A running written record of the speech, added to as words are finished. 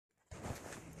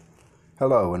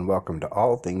Hello and welcome to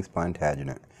All Things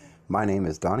Plantagenet. My name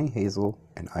is Donnie Hazel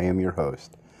and I am your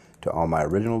host. To all my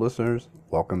original listeners,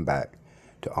 welcome back.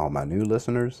 To all my new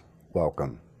listeners,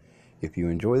 welcome. If you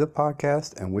enjoy the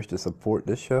podcast and wish to support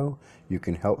this show, you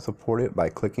can help support it by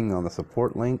clicking on the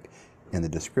support link in the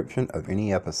description of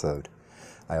any episode.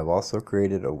 I have also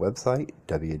created a website,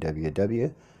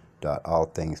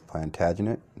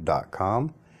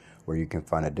 www.allthingsplantagenet.com, where you can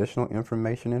find additional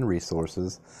information and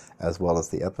resources, as well as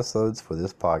the episodes for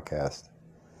this podcast.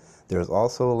 There is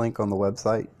also a link on the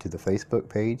website to the Facebook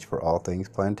page for All Things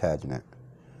Plantagenet.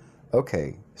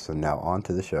 Okay, so now on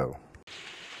to the show.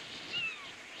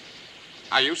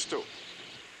 I used to,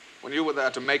 when you were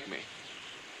there to make me.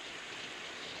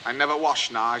 I never wash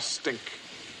now, I stink.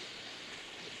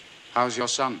 How's your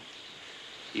son?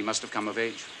 He must have come of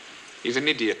age. He's an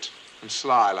idiot and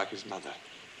sly like his mother.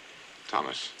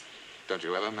 Thomas, don't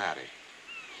you ever marry.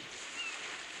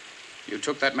 You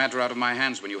took that matter out of my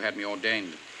hands when you had me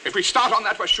ordained. If we start on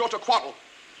that, we're sure to quarrel.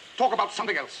 Talk about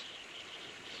something else.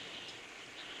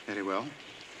 Very well.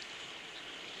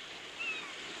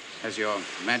 Has your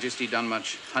Majesty done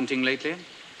much hunting lately?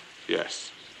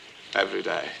 Yes, every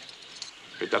day.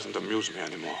 It doesn't amuse me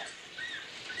anymore.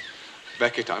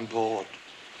 Becket, I'm bored.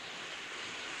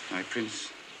 My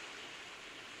prince,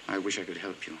 I wish I could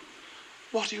help you.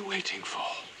 What are you waiting for?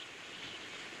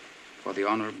 For the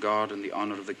honor of God and the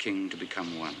honor of the king to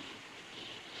become one.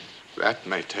 That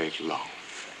may take long.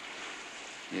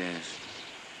 Yes.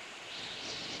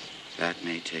 That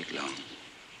may take long.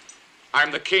 I'm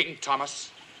the king,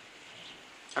 Thomas.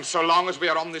 And so long as we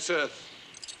are on this earth,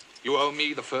 you owe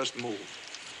me the first move.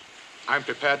 I'm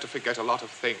prepared to forget a lot of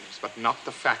things, but not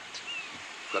the fact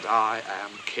that I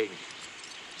am king.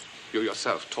 You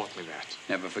yourself taught me that.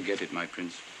 Never forget it, my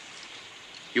prince.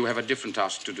 You have a different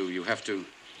task to do. You have to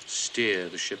steer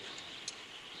the ship.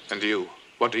 And you?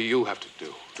 What do you have to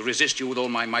do? To resist you with all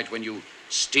my might when you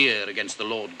steer against the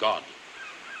Lord God.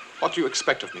 What do you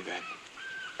expect of me, then?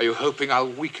 Are you hoping I'll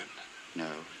weaken?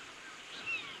 No.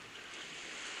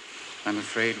 I'm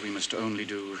afraid we must only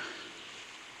do,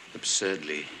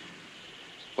 absurdly,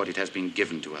 what it has been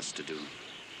given to us to do.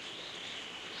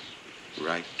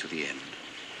 Right to the end.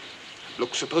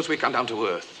 Look, suppose we come down to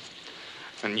earth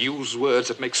and use words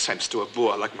that make sense to a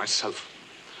boor like myself.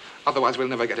 Otherwise, we'll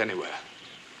never get anywhere.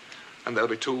 And there'll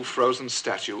be two frozen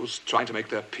statues trying to make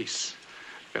their peace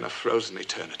in a frozen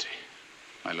eternity.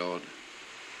 My lord,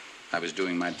 I was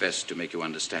doing my best to make you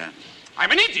understand.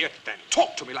 I'm an idiot, then.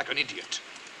 Talk to me like an idiot.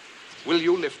 Will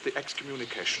you lift the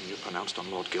excommunication you pronounced on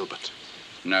Lord Gilbert?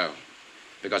 No,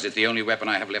 because it's the only weapon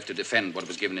I have left to defend what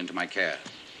was given into my care.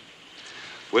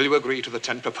 Will you agree to the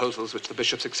 10 proposals which the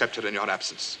bishops accepted in your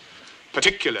absence?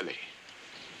 Particularly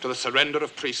to the surrender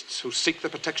of priests who seek the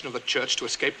protection of the church to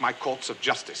escape my courts of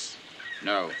justice?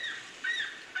 No.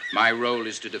 My role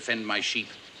is to defend my sheep,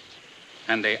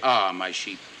 and they are my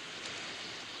sheep.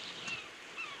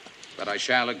 But I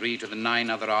shall agree to the 9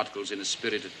 other articles in a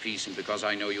spirit of peace, and because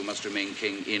I know you must remain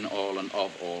king in all and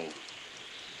of all,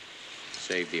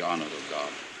 save the honor of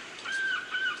God.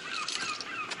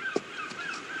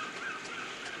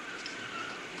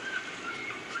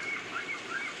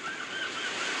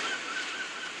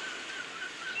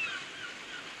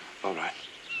 All right.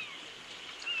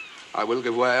 I will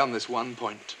give way on this one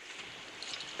point,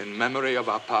 in memory of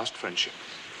our past friendship.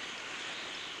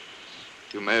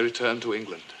 You may return to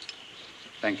England.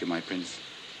 Thank you, my prince.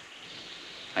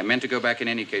 I meant to go back in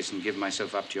any case and give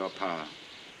myself up to your power.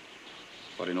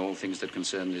 For in all things that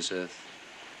concern this earth,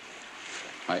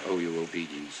 I owe you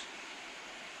obedience.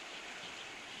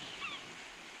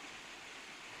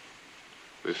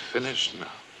 We've finished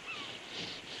now.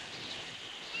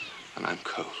 And I'm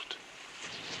cold.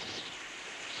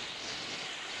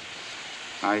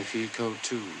 I feel cold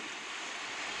too.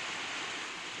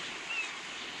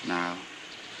 Now.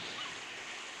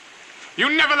 You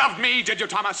never loved me, did you,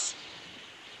 Thomas?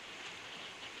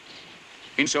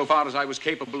 Insofar as I was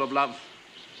capable of love,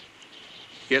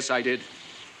 yes, I did.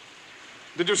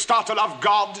 Did you start to love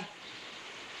God?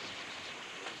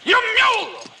 You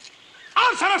mule!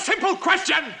 Answer a simple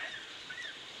question!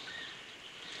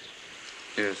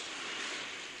 Yes.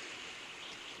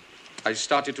 I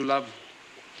started to love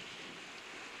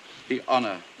the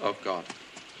honor of God.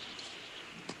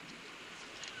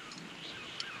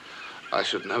 I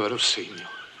should never have seen you.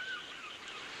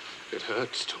 It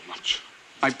hurts too much.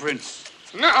 My prince.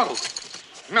 No!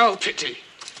 No pity.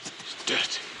 It's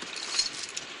dirty.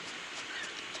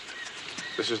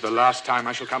 This is the last time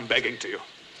I shall come begging to you.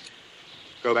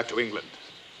 Go back to England.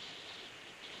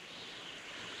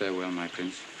 Farewell, my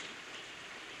prince.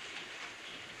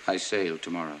 I sail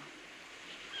tomorrow.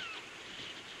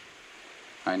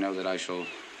 I know that I shall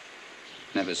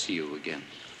never see you again.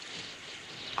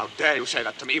 How dare you say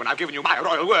that to me when I've given you my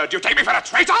royal word? Do you take me for a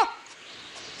traitor?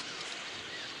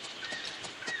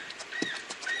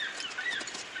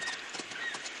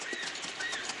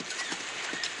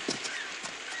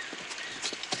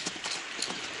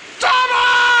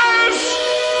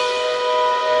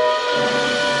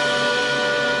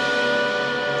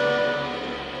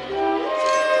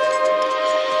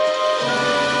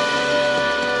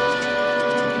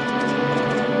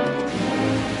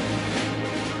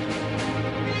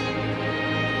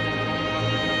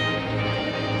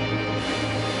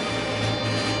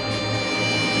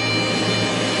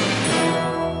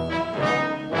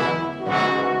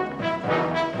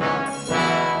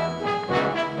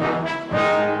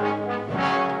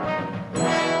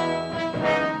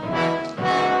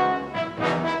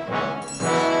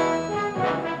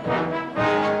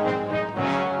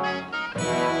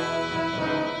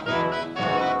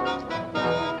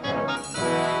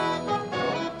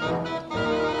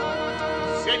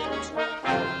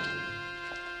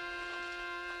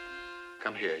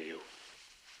 Come here, you.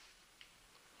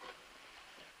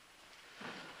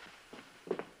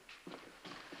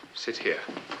 Sit here.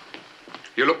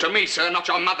 You look to me, sir, not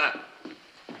your mother.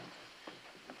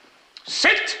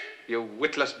 Sit, you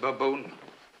witless baboon.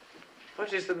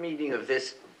 What is the meaning of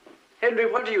this? Henry,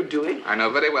 what are you doing? I know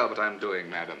very well what I'm doing,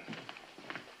 madam.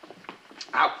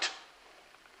 Out.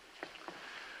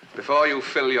 Before you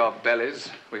fill your bellies,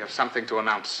 we have something to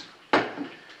announce.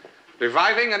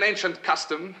 Reviving an ancient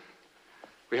custom,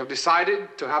 we have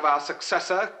decided to have our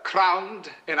successor crowned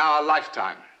in our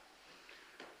lifetime.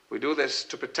 We do this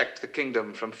to protect the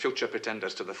kingdom from future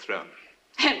pretenders to the throne.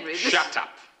 Henry, Shut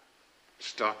up.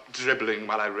 Stop dribbling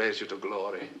while I raise you to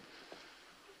glory.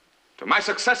 To my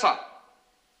successor,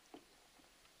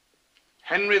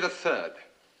 Henry III.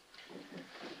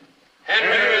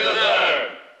 Henry III!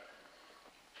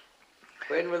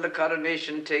 When will the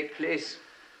coronation take place?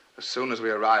 As soon as we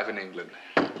arrive in England.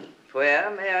 Where,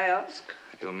 may I ask?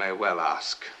 You may well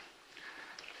ask.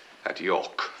 At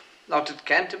York. Not at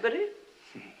Canterbury?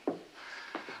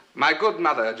 My good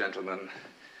mother, gentlemen,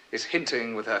 is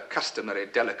hinting with her customary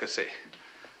delicacy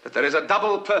that there is a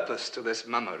double purpose to this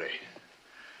mummery.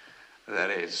 There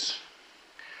is.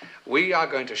 We are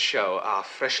going to show our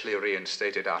freshly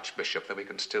reinstated Archbishop that we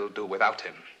can still do without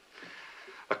him.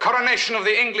 The coronation of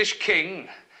the English king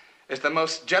is the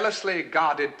most jealously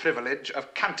guarded privilege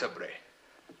of Canterbury.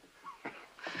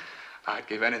 I'd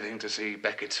give anything to see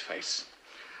Becket's face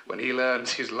when he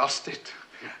learns he's lost it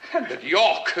and that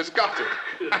York has got it.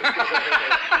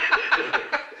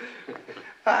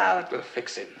 That will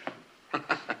fix him.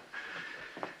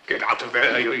 Get out of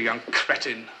there, you young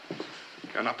cretin.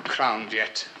 You're not crowned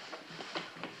yet.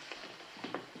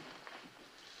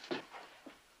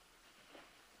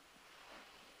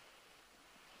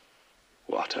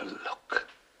 What a look.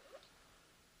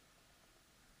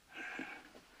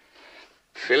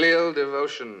 Filial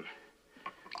devotion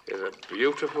is a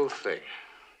beautiful thing.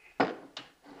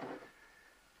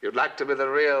 You'd like to be the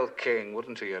real king,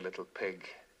 wouldn't you, you little pig?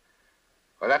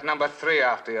 With that number 3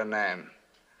 after your name,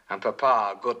 and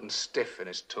Papa good and stiff in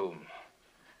his tomb.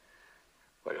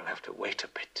 Well, you'll have to wait a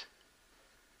bit.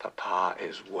 Papa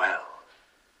is well.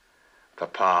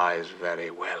 Papa is very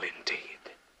well indeed.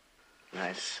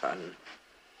 My son,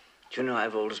 do you know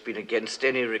I've always been against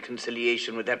any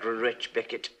reconciliation with that wretch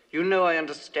Becket. You know I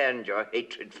understand your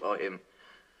hatred for him.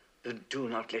 But do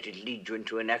not let it lead you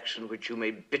into an action which you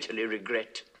may bitterly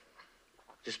regret.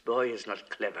 This boy is not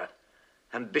clever.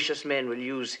 Ambitious men will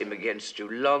use him against you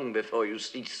long before you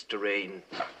cease to reign.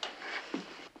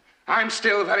 I'm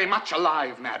still very much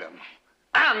alive, madam,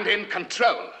 and in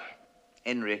control.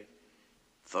 Henry,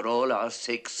 for all our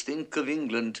sakes, think of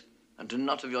England and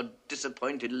not of your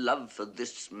disappointed love for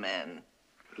this man.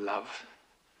 Love?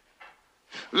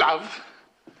 Love?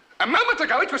 A moment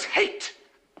ago it was hate.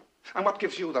 And what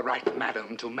gives you the right,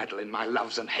 madam, to meddle in my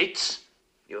loves and hates?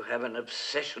 You have an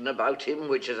obsession about him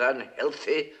which is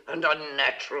unhealthy and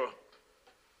unnatural.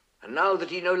 And now that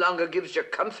he no longer gives you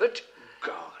comfort,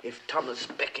 God, if Thomas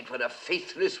Becket were a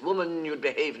faithless woman, you'd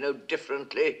behave no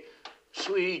differently.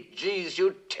 Sweet Jesus,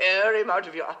 you'd tear him out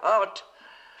of your heart.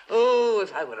 Oh,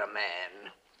 if I were a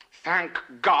man. Thank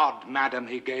God, madam,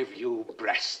 he gave you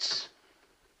breasts.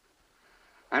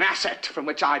 An asset from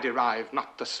which I derive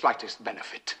not the slightest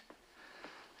benefit.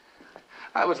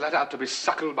 I was let out to be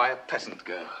suckled by a peasant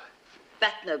girl.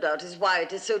 That, no doubt, is why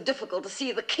it is so difficult to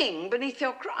see the king beneath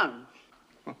your crown.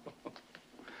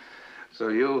 So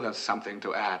you have something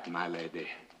to add, my lady.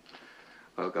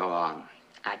 Well, go on.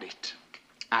 Add it.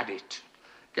 Add it.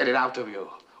 Get it out of you.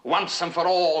 Once and for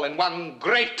all in one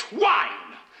great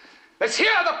whine. Let's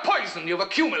hear the poison you've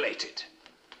accumulated.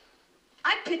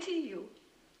 I pity you.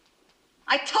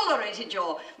 I tolerated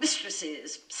your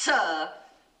mistresses, sir.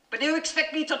 But you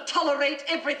expect me to tolerate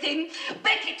everything?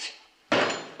 Becket!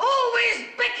 Always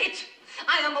Becket!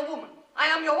 I am a woman. I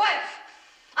am your wife.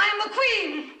 I am the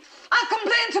queen. I'll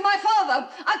complain to my father.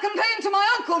 I'll complain to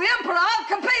my uncle, the emperor. I'll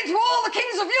complain to all the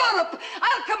kings of Europe.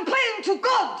 I'll complain to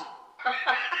God.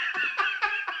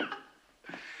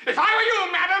 If I were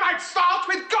you, madam, I'd start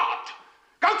with God.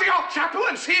 Go to your chapel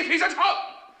and see if he's at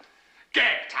home.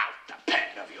 Get out, the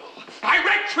pair of you. I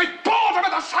retch with boredom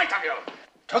at the sight of you.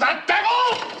 To the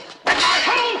devil and my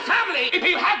whole family, if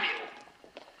he have you.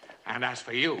 And as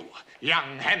for you,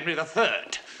 young Henry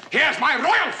III, here's my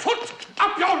royal foot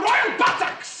up your royal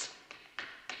buttocks.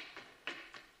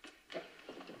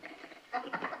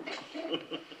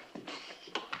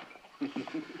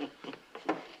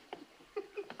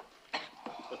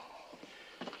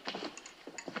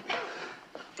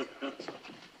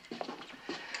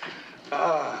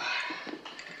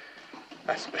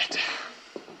 That's better.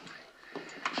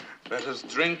 Let us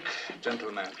drink,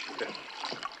 gentlemen.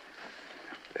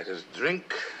 Let us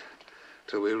drink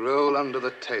till we roll under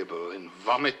the table in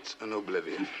vomit and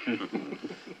oblivion.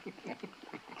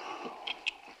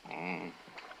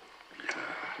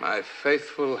 My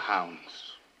faithful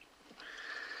hounds,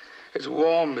 it's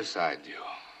warm beside you,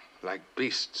 like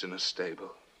beasts in a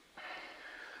stable.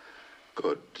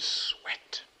 Good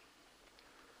sweat.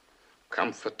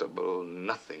 Comfortable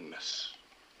nothingness.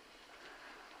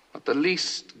 Not the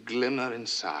least glimmer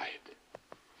inside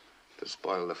to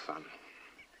spoil the fun.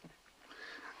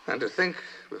 And to think,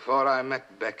 before I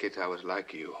met Becket, I was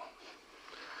like you.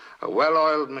 A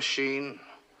well-oiled machine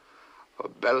for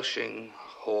belching,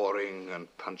 whoring, and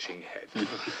punching heads.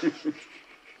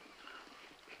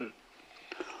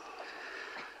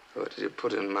 What did you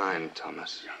put in mind,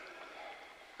 Thomas?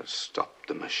 That stopped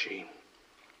the machine?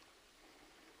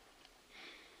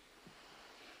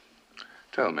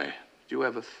 Tell me, do you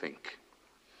ever think?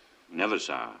 Never,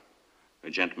 sir. A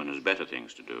gentleman has better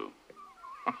things to do.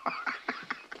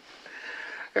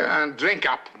 And drink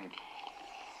up.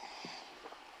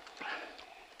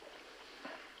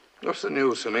 What's the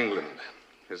news from England?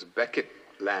 Has Becket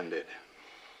landed?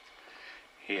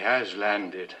 He has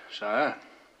landed, sire.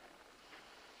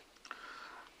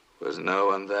 Was no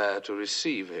one there to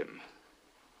receive him?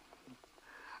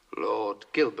 Lord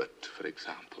Gilbert, for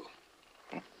example.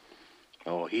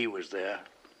 Oh, he was there.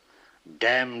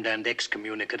 Damned and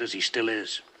excommunicate as he still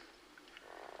is.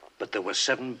 But there were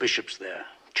 7 bishops there,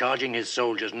 charging his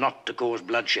soldiers not to cause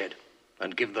bloodshed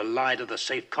and give the lie to the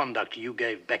safe conduct you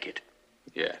gave Becket.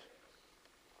 Yes.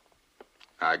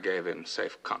 I gave him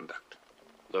safe conduct.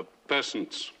 The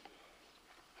peasants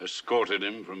escorted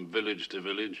him from village to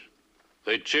village.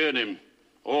 They cheered him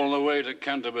all the way to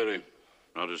Canterbury.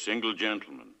 Not a single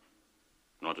gentleman,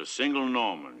 not a single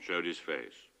Norman showed his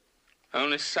face.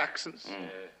 Only Saxons?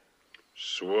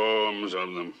 Swarms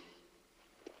of them.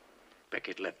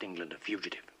 Becket left England a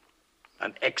fugitive,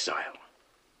 an exile.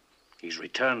 He's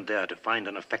returned there to find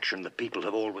an affection the people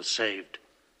have always saved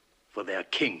for their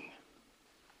king.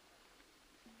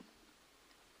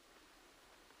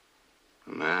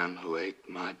 A man who ate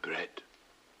my bread.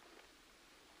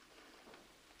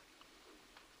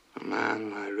 A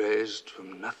man I raised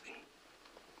from nothing.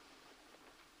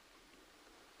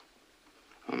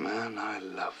 A man I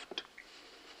loved.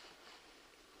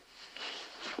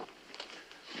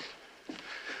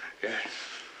 Yes.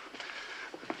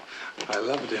 I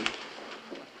loved him.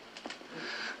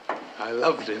 I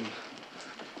loved him.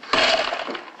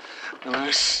 And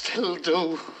I still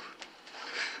do.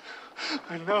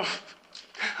 Enough.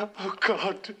 Oh,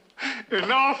 God.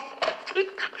 Enough.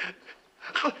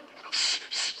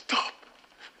 Stop.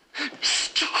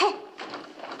 Stop.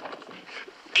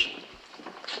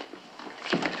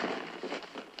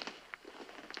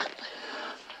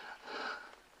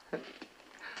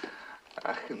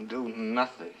 I can do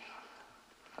nothing.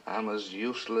 I'm as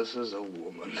useless as a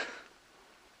woman.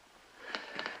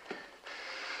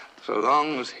 So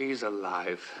long as he's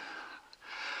alive,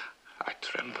 I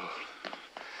tremble.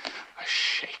 I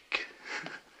shake.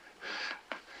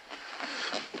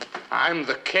 I'm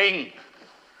the king.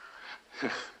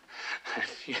 And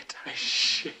yet I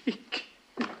shake.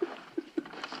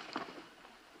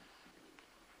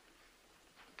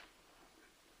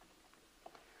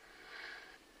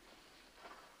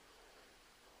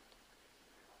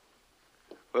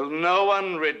 Will no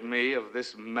one rid me of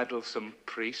this meddlesome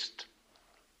priest?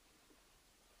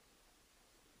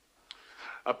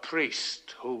 A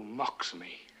priest who mocks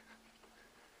me.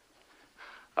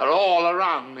 Are all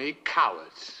around me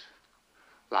cowards,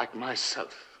 like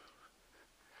myself?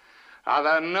 Are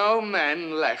there no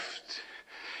men left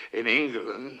in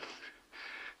England?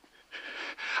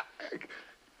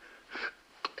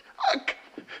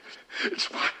 It's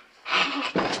fine.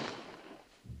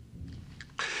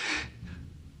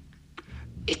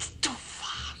 It's too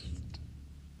fast.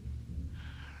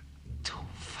 Too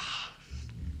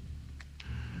fast.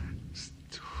 It's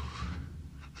too...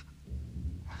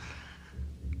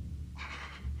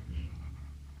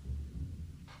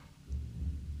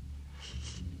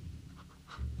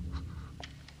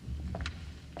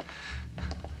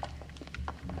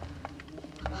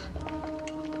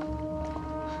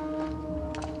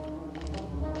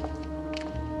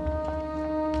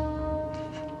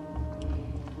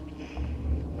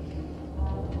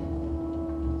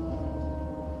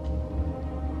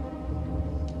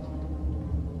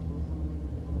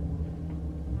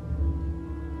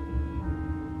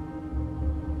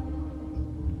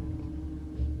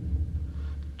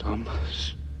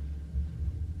 Thomas.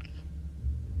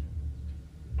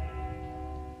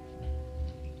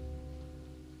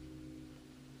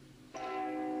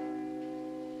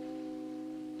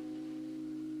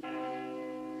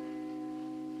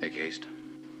 Make haste.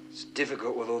 It's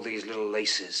difficult with all these little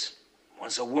laces.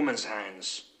 Once a woman's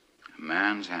hands. A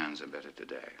man's hands are better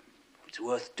today. If it's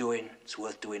worth doing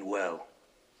well.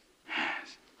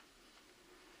 Yes.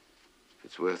 If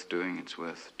it's worth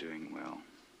doing well.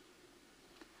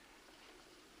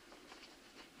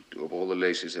 Do up all the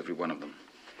laces, every one of them.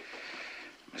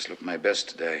 Must look my best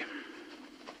today.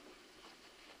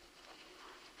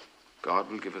 God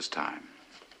will give us time.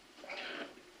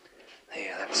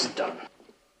 There, that's done.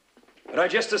 But I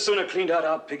just as soon have cleaned out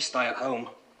our pigsty at home.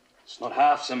 It's not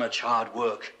half so much hard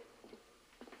work.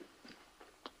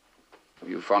 Were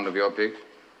you fond of your pig?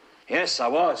 Yes, I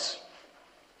was.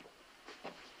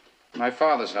 In my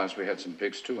father's house, we had some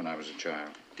pigs, too, when I was a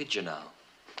child. Did you now?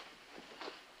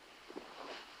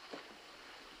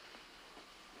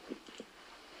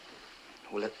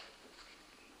 Will it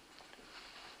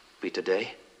be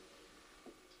today?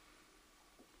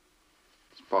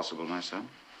 It's possible, my son.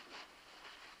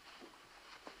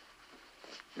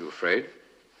 You afraid?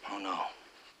 Oh, no.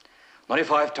 Not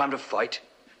if I have time to fight.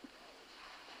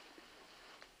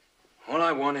 All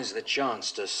I want is the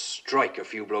chance to strike a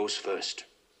few blows first.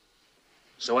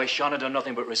 So I shan't have done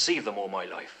nothing but receive them all my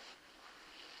life.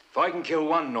 If I can kill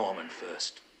one Norman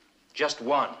first, just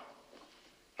one,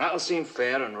 that'll seem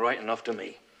fair and right enough to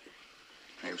me.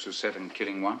 Are you so set on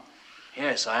killing one?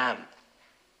 Yes, I am.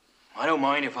 I don't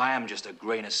mind if I am just a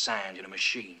grain of sand in a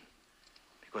machine.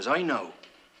 Because I know,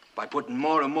 by putting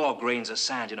more and more grains of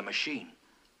sand in a machine,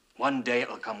 one day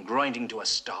it'll come grinding to a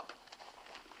stop.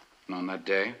 And on that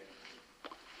day,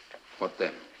 what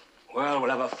then? Well, we'll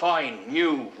have a fine,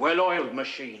 new, well-oiled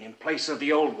machine in place of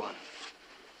the old one.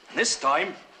 And this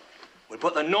time, we'll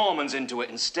put the Normans into it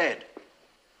instead.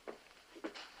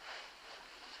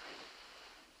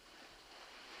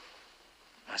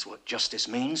 That's what justice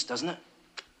means, doesn't it?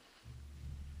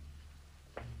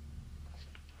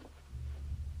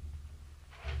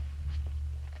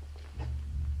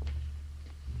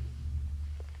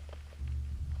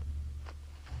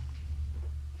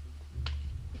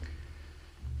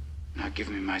 Now give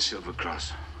me my silver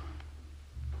cross.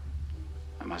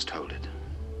 I must hold it.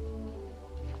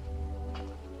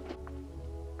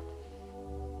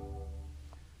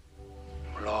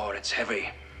 Lord, it's heavy.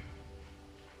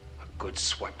 A good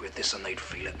swipe with this and they'd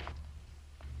feel it.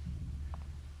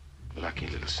 Lucky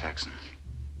little Saxon.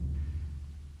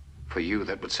 For you,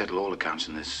 that would settle all accounts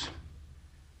in this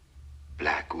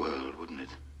black world, wouldn't it?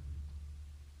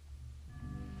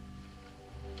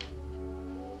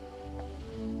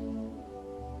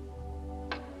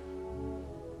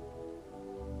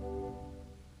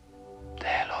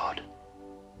 There, Lord.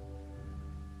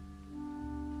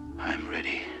 I'm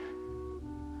ready.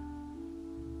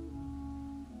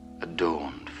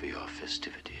 Adorned for your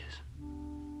festivities.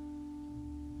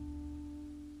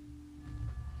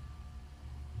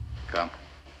 Come.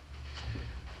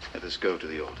 Let us go to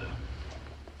the altar.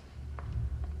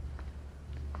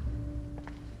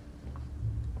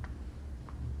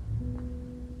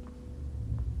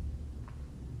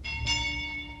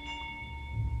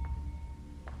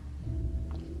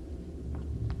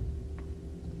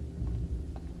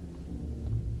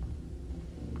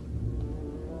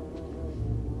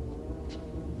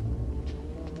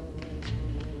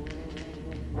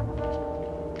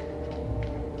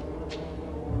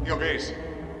 Your Grace.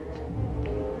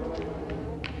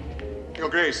 Your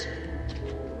Grace,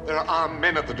 there are armed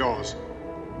men at the doors.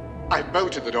 I've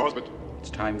bolted the doors, but... It's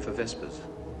time for Vespers.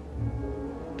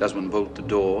 Does one bolt the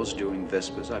doors during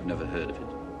Vespers? I've never heard of it.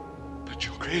 But,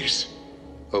 Your Grace...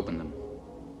 Open them.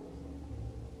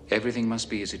 Everything must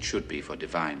be as it should be for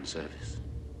divine service.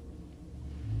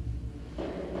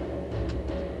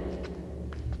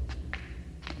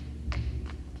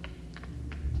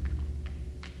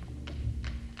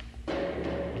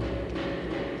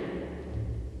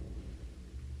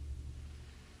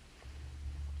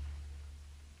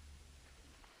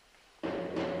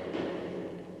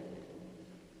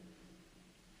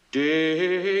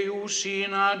 Deus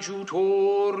in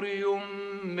adjutorium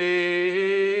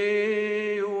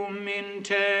meum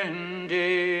intende.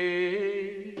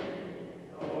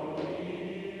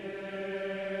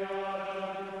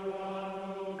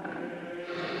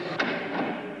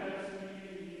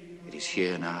 It is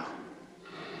here now,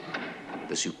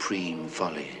 the supreme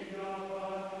folly.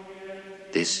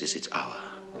 This is its hour.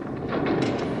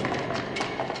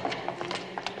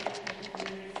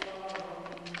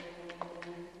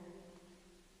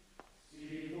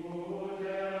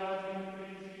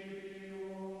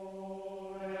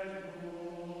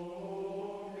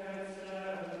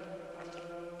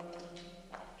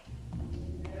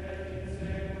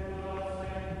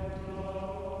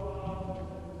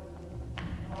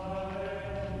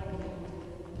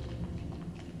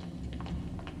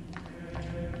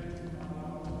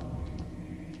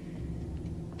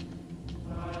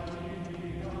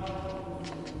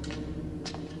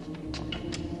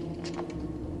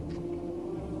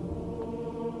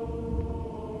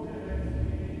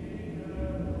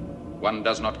 One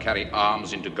does not carry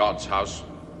arms into God's house.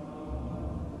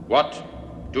 What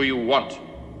do you want?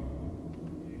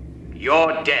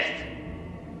 Your death.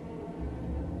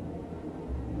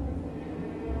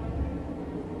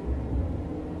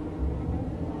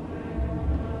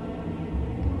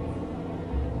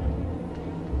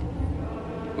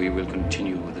 We will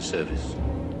continue with the service.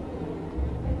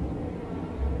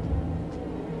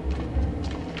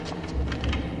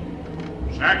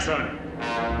 Saxon!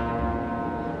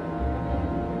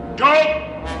 Go!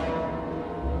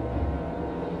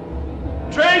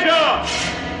 Traitor!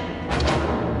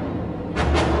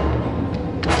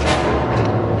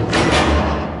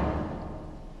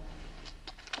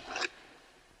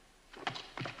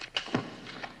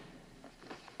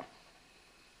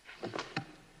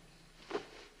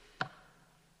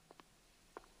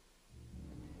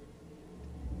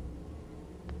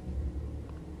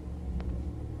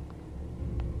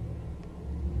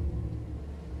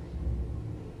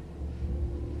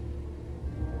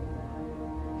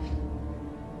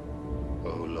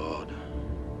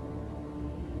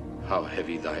 How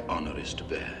heavy thy honor is to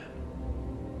bear.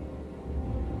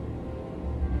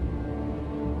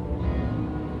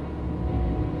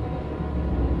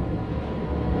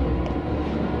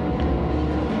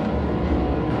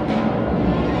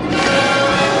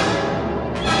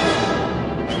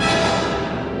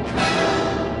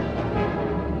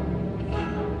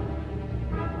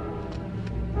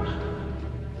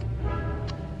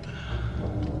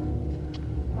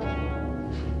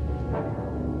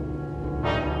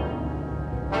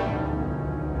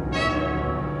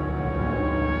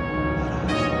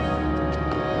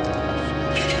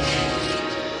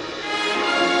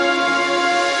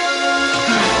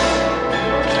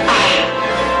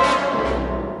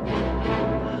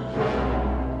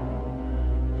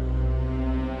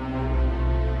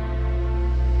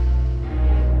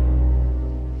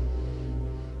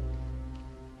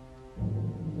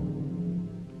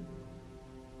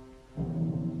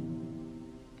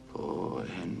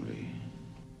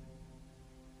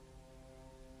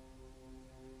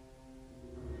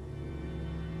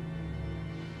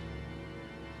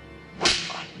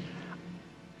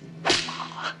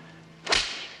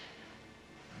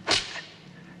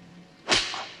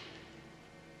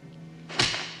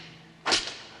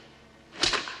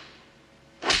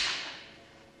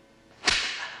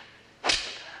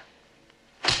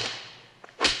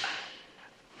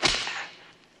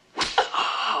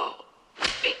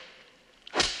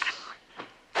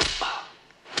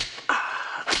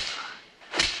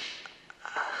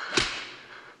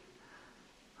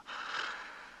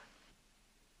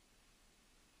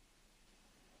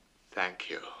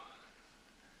 Thank you.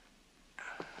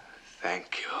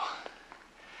 Thank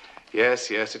you. Yes,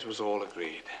 yes, it was all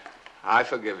agreed. I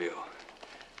forgive you.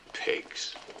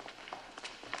 Pigs.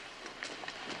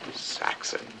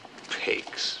 Saxon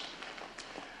pigs.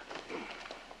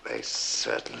 They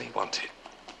certainly wanted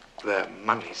their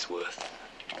money's worth.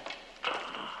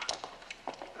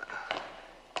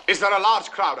 Is there a large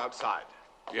crowd outside?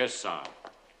 Yes, sir.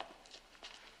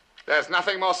 There's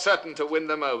nothing more certain to win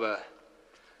them over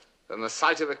than the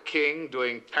sight of a king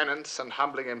doing penance and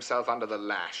humbling himself under the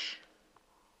lash.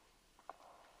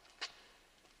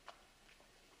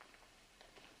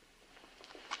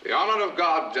 The honor of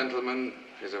God, gentlemen,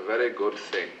 is a very good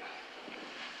thing.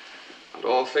 And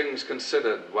all things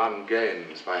considered, one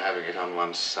gains by having it on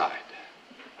one's side.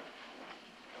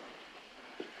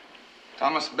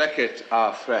 Thomas Becket,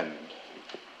 our friend,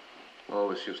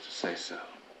 always used to say so.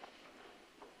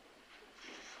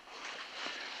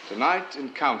 Tonight in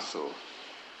council,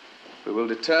 we will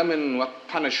determine what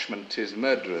punishment his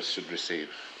murderers should receive.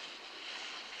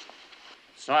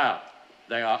 Sire,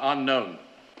 they are unknown.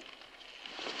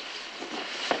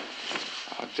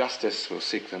 Our justice will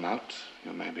seek them out,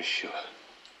 you may be sure.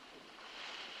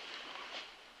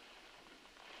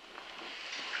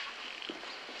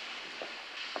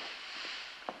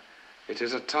 It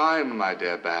is a time, my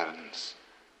dear barons,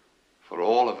 for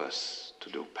all of us to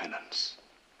do penance.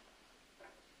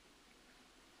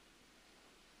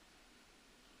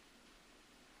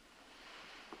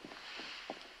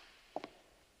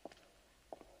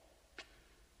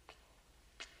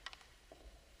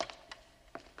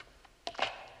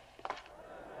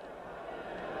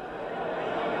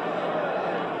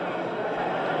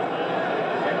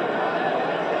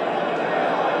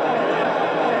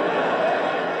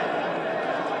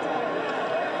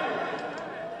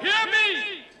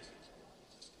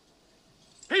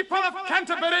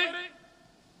 Canterbury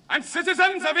and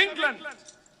citizens of England.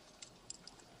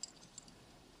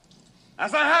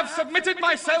 As I have submitted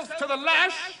myself to the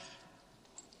lash,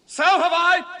 so have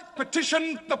I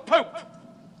petitioned the Pope.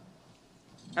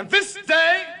 And this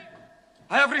day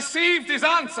I have received his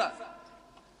answer.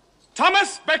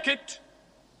 Thomas Becket,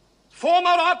 former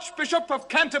Archbishop of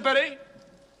Canterbury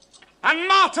and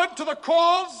martyred to the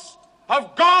cause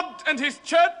of God and his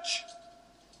Church,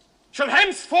 shall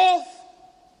henceforth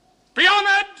be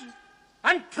honored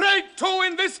and prayed to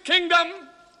in this kingdom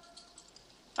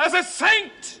as a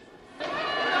saint.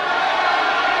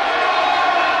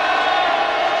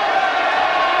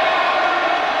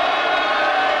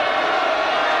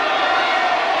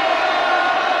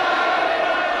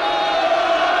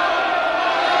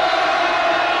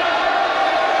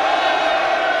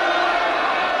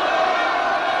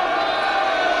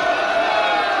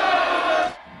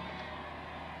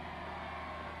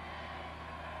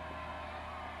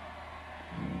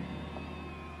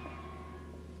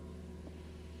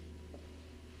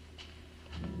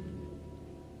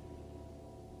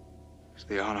 Is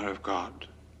the honor of God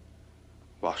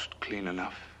washed clean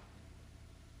enough?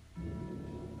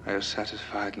 Are you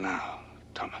satisfied now,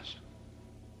 Thomas?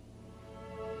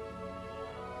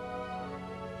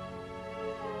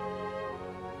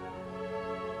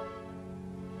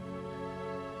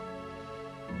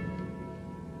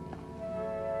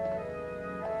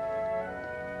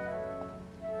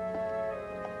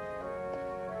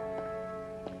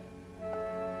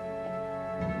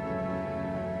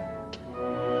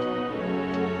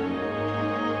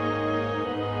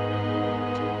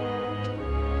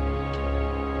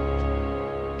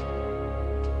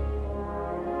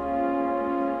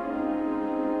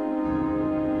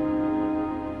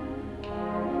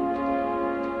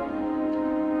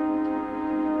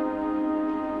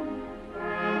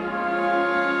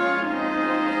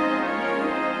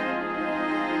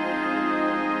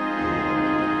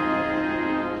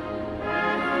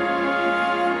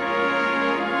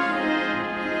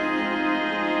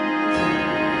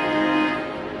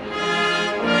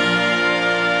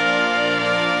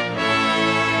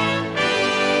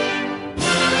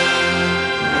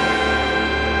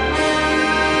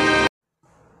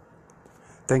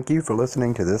 Thank you for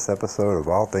listening to this episode of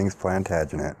All Things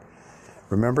Plantagenet.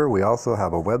 Remember, we also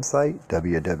have a website,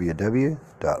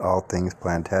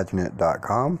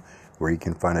 www.allthingsplantagenet.com, where you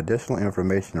can find additional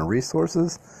information and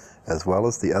resources, as well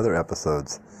as the other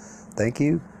episodes. Thank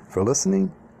you for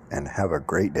listening, and have a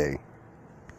great day.